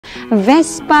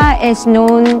Vespa is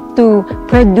known to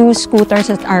produce scooters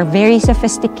that are very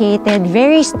sophisticated,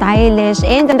 very stylish,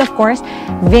 and of course,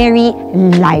 very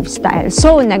lifestyle.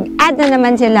 So, nag-add na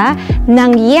naman sila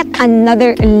ng yet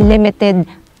another limited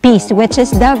piece, which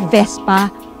is the Vespa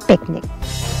Picnic.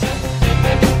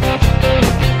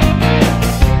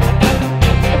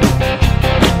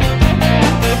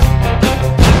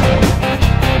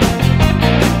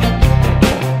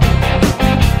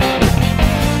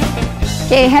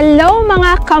 Okay, hello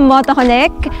mga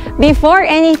ka-Motokonek! Before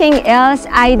anything else,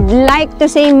 I'd like to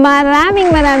say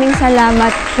maraming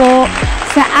salamat po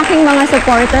sa aking mga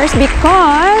supporters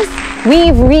because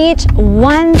we've reached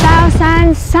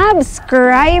 1,000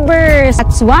 subscribers!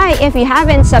 That's why if you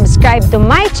haven't subscribed to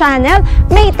my channel,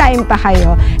 may time pa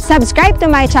kayo. Subscribe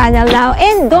to my channel now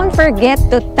and don't forget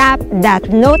to tap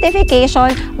that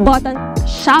notification button.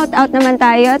 Shout out naman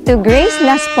tayo to Grace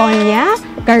Lasponia,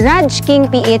 Garage King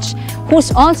PH,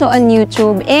 who's also on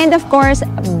YouTube, and of course,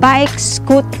 Bike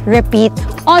Scoot Repeat,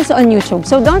 also on YouTube.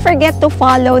 So don't forget to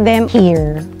follow them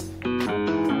here.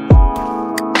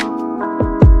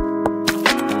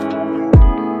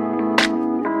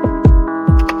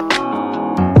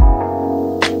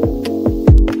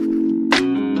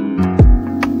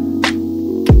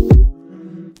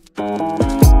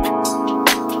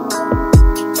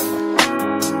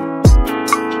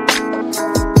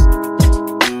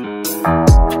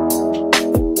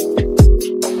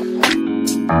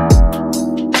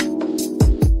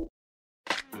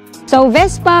 So,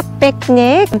 Vespa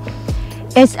Picnic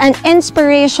is an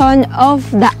inspiration of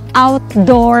the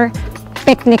outdoor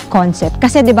picnic concept.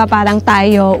 Kasi diba parang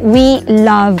tayo, we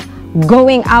love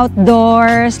going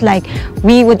outdoors, like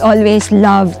we would always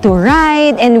love to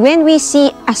ride, and when we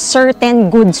see a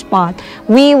certain good spot,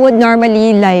 we would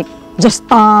normally like just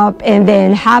stop and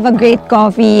then have a great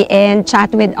coffee and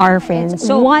chat with our friends.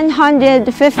 So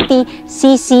 150cc,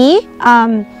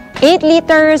 8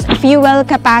 liters fuel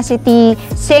capacity,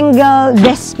 single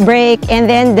disc brake, and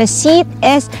then the seat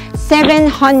is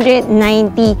 790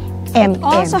 mm. It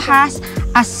also has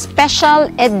a special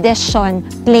edition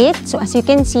plate. So as you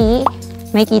can see,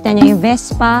 makita nyo yung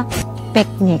Vespa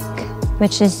Picnic,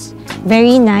 which is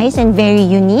very nice and very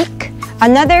unique.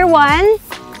 Another one,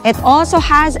 it also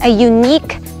has a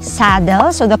unique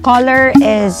saddle. So the color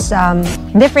is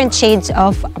different shades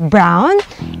of brown.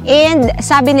 And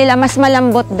sabi nila, mas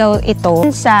malambot daw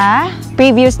ito sa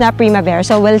previous na Primavera.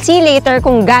 So we'll see later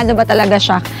kung gaano ba talaga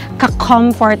siya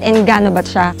ka-comfort and gaano ba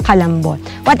siya kalambot.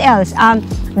 What else?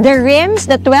 The rims,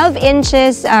 the 12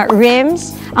 inches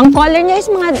rims, ang color niya is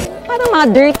parang mga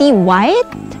dirty white.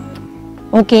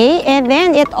 Okay, and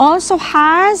then it also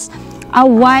has a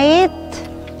white,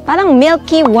 parang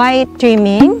milky white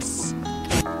trimmings.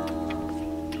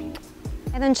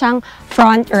 Meron siyang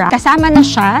front rack. Kasama na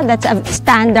siya, that's a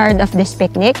standard of this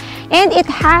picnic. And it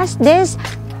has this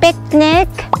picnic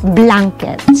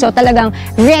blanket. So talagang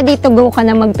ready to go ka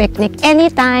na mag-picnic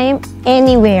anytime,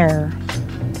 anywhere.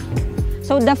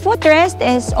 So the footrest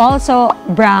is also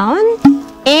brown.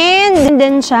 And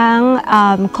din siyang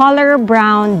color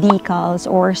brown decals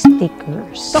or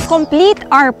stickers. To complete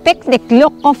our picnic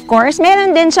look, of course,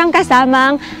 meron din siyang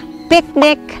kasamang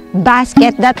picnic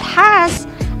basket that has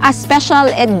a special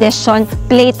edition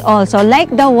plate also, like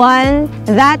the one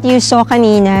that you saw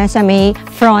kanina sa may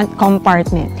front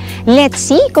compartment. Let's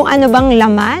see kung ano bang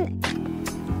laman.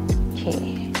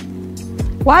 Okay.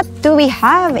 What do we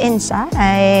have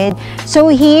inside?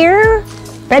 So here,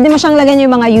 pwede mo siyang lagyan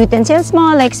yung mga utensils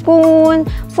mo, like spoon,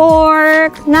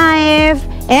 fork, knife,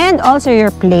 and also your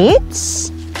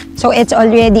plates. So it's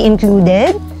already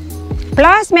included.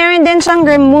 Plus, meron din siyang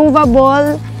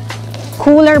removable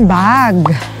cooler bag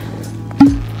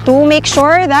to make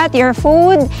sure that your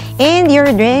food and your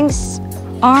drinks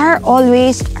are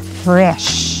always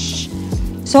fresh.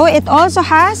 So it also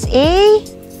has a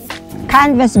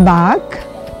canvas bag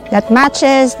that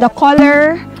matches the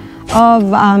color of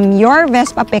your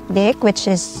Vespa Picnic, which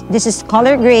is, this is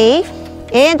color gray.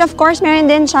 And of course, meron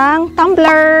din siyang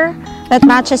tumbler that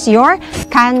matches your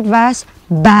canvas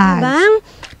bag.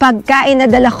 Pagkain na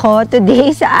dala ko today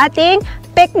sa ating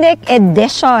picnic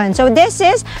edition. So this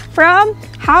is from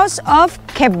House of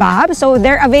Kebab. So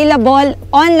they're available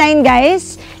online,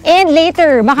 guys. And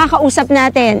later, makakausap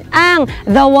natin ang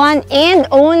the one and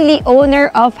only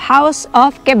owner of House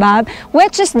of Kebab,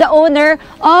 which is the owner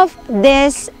of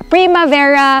this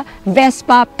Primavera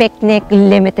Vespa Picnic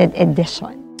Limited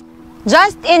Edition.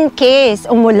 Just in case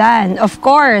umulan, of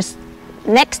course,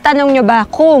 next tanong nyo ba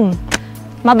kung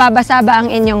mababasa ba ang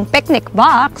inyong picnic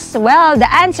box? Well, the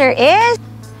answer is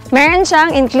meron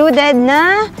siyang included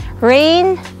na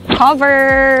rain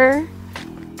cover.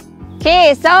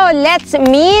 Okay, so let's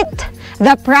meet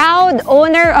the proud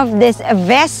owner of this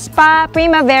Vespa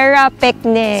Primavera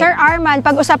Picnic. Sir Arman,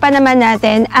 pag-usapan naman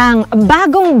natin ang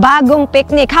bagong-bagong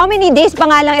picnic. How many days pa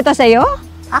nga lang ito sa'yo?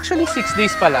 Actually, 6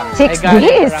 days pa lang. 6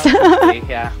 days?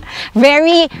 Yeah.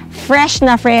 Very fresh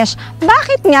na fresh.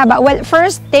 Bakit nga ba? Well,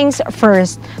 first things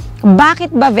first. Bakit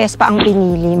ba Vespa ang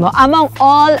pinili mo? Among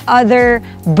all other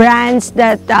brands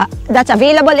that's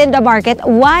available in the market,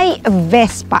 why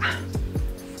Vespa?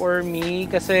 For me,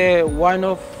 kasi one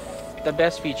of the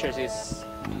best features is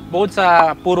both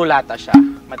sa puro lata siya,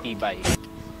 matibay.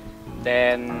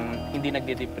 Then, hindi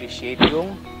nagde-depreciate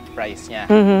yung price niya.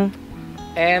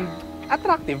 And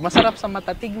attractive, masarap sa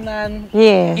mata tignan.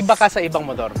 Yes. Iba ka sa ibang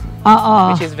motor.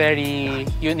 Oo. Which is very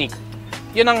unique.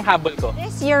 Yun ang habol ko.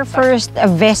 Is this your first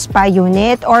Vespa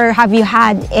unit or have you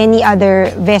had any other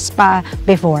Vespa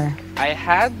before? I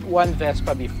had one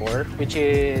Vespa before, which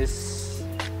is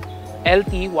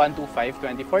LT125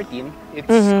 2014.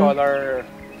 It's color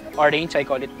orange, I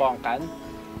call it Pongkan.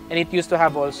 And it used to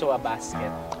have also a basket.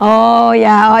 Oh,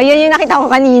 yeah. Oh, yun yung nakita ko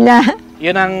kanina.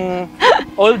 Yun ang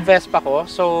old Vespa ko.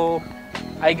 So,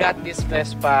 I got this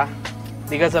Vespa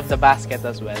because of the basket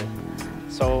as well.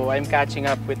 So, I'm catching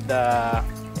up with the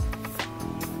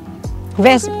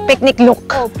Picnic look.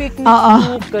 Oh, picnic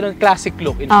look. Ganun, classic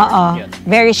look. In short, yun.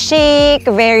 Very chic,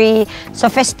 very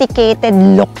sophisticated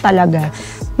look talaga.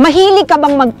 Mahilig ka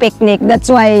bang mag-picnic? That's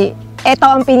why ito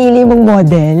ang pinili mong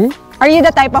model? Are you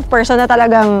the type of person na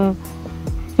talagang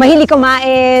mahilig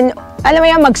kumain? Alam mo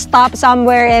yan, mag-stop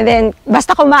somewhere and then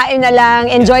basta kumain na lang,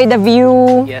 enjoy the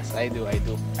view? Yes, I do.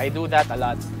 I do that a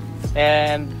lot.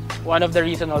 And one of the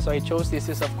reasons also I chose this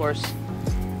is of course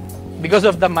because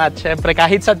of the mat. Siyempre,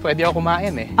 kahit saan pwede ako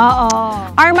kumain eh. Oo.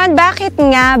 Arman, bakit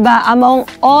nga ba among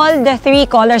all the 3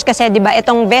 colors, kasi di ba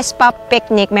itong Vespa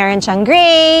Picnic, meron siyang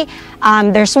gray,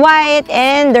 there's white,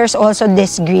 and there's also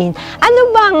this green. Ano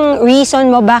bang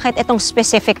reason mo bakit itong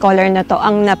specific color na to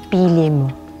ang napili mo?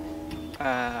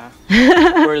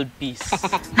 World peace.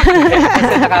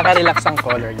 Kasi nakaka-relax ang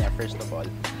color niya, first of all.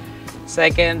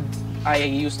 Second, I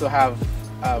used to have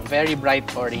a very bright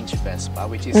orange Vespa,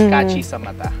 which is catchy sa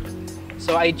mata.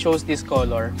 So I chose this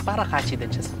color para catchy din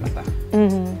siya sa mata.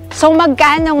 So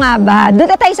magkano nga ba?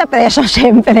 Doon na tayo sa presyo,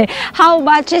 syempre. How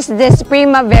much is this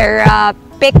Primavera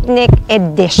Picnic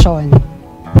Edition?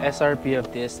 SRP of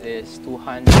this is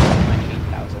 228,000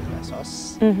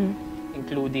 pesos.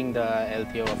 Including the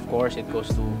LTO, of course, it goes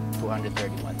to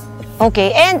 231.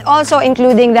 Okay, and also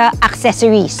including the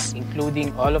accessories.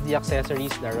 Including all of the accessories,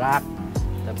 the rack,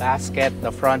 the basket, the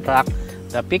front rack,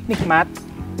 the picnic mat,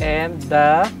 and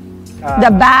the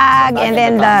bag and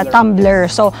then the tumbler.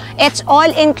 So, it's all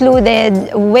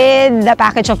included with the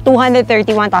package of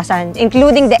 231,000,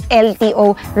 including the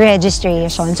LTO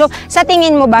registration. So, sa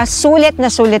tingin mo ba, sulit na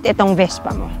sulit itong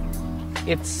Vespa mo?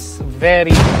 It's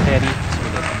very, very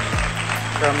sulit.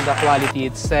 From the quality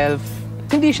itself,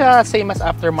 hindi siya same as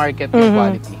aftermarket yung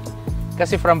quality.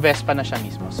 Kasi from Vespa na siya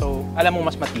mismo. So, alam mo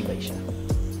mas matibay siya.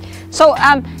 So,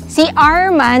 si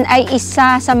Arman ay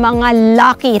isa sa mga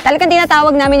lucky. Talagang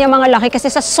tinatawag namin yung mga lucky kasi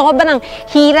sa sobrang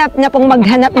hirap na pong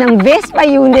maghanap ng Vespa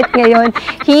unit ngayon,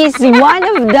 he's one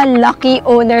of the lucky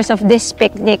owners of this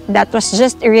picnic that was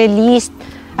just released,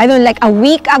 I don't know, like a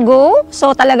week ago.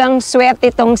 So, talagang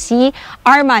swerte itong si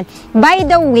Arman. By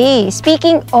the way,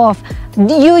 speaking of,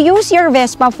 you use your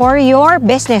Vespa for your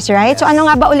business, right? Yes. So,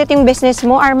 ano nga ba ulit yung business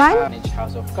mo, Arman? Manage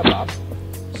House of Kebab.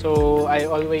 So, I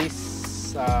always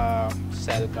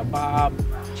sell kebab,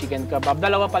 chicken kebab.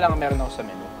 Dalawa pa lang ang meron ako sa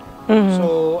menu.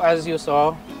 So, as you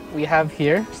saw, we have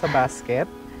here sa basket.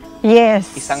 Yes.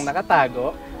 Isang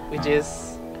nakatago, which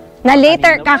is na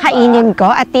later kakainin ko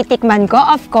at titikman ko,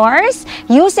 of course,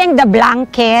 using the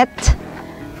blanket.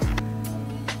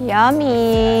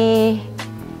 Yummy!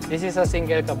 This is a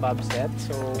single kebab set,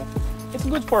 so it's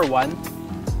good for 1.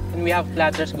 And we have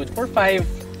platters good for 5.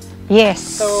 Yes.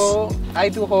 So, I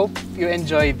do hope you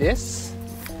enjoy this.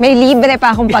 May libre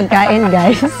pa akong pagkain,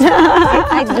 guys.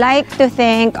 I'd like to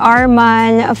thank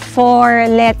Arman for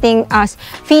letting us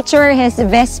feature his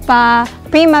Vespa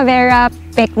Primavera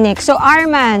Picnic. So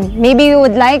Arman, maybe you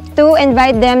would like to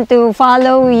invite them to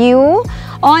follow you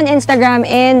on Instagram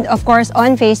and of course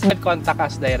on Facebook. Contact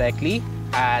us directly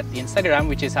at Instagram,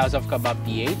 which is House of Kebab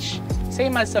PH.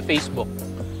 Same as sa Facebook.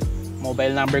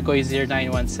 Mobile number ko is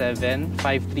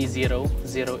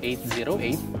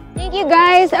 0917-530-0808. Thank you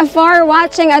guys for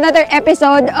watching another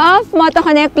episode of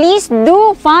Motokonek. Please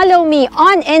do follow me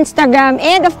on Instagram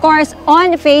and of course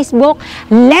on Facebook.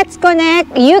 Let's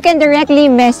connect. You can directly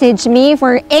message me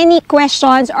for any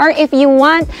questions or if you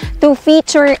want to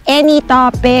feature any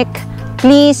topic,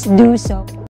 please do so.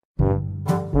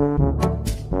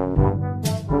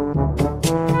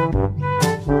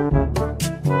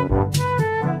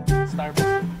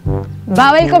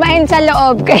 Bawal kumain sa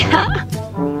loob, kaya...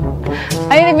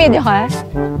 Ay, nag-video ka?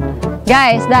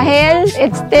 Guys, dahil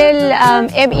it's still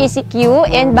MECQ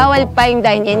and bawal pa yung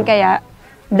dine-in, kaya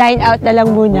dine out na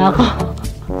lang muna ako.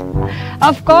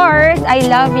 Of course, I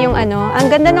love yung ang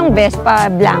ganda ng Vespa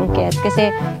blanket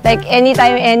kasi like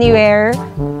anytime, anywhere,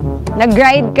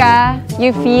 nag-ride ka,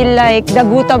 you feel like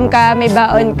nagutom ka, may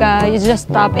baon ka, you just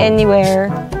stop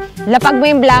anywhere. Lapag mo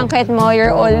yung blanket mo,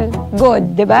 you're all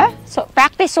good, di ba? So,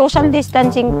 practice social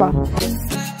distancing pa.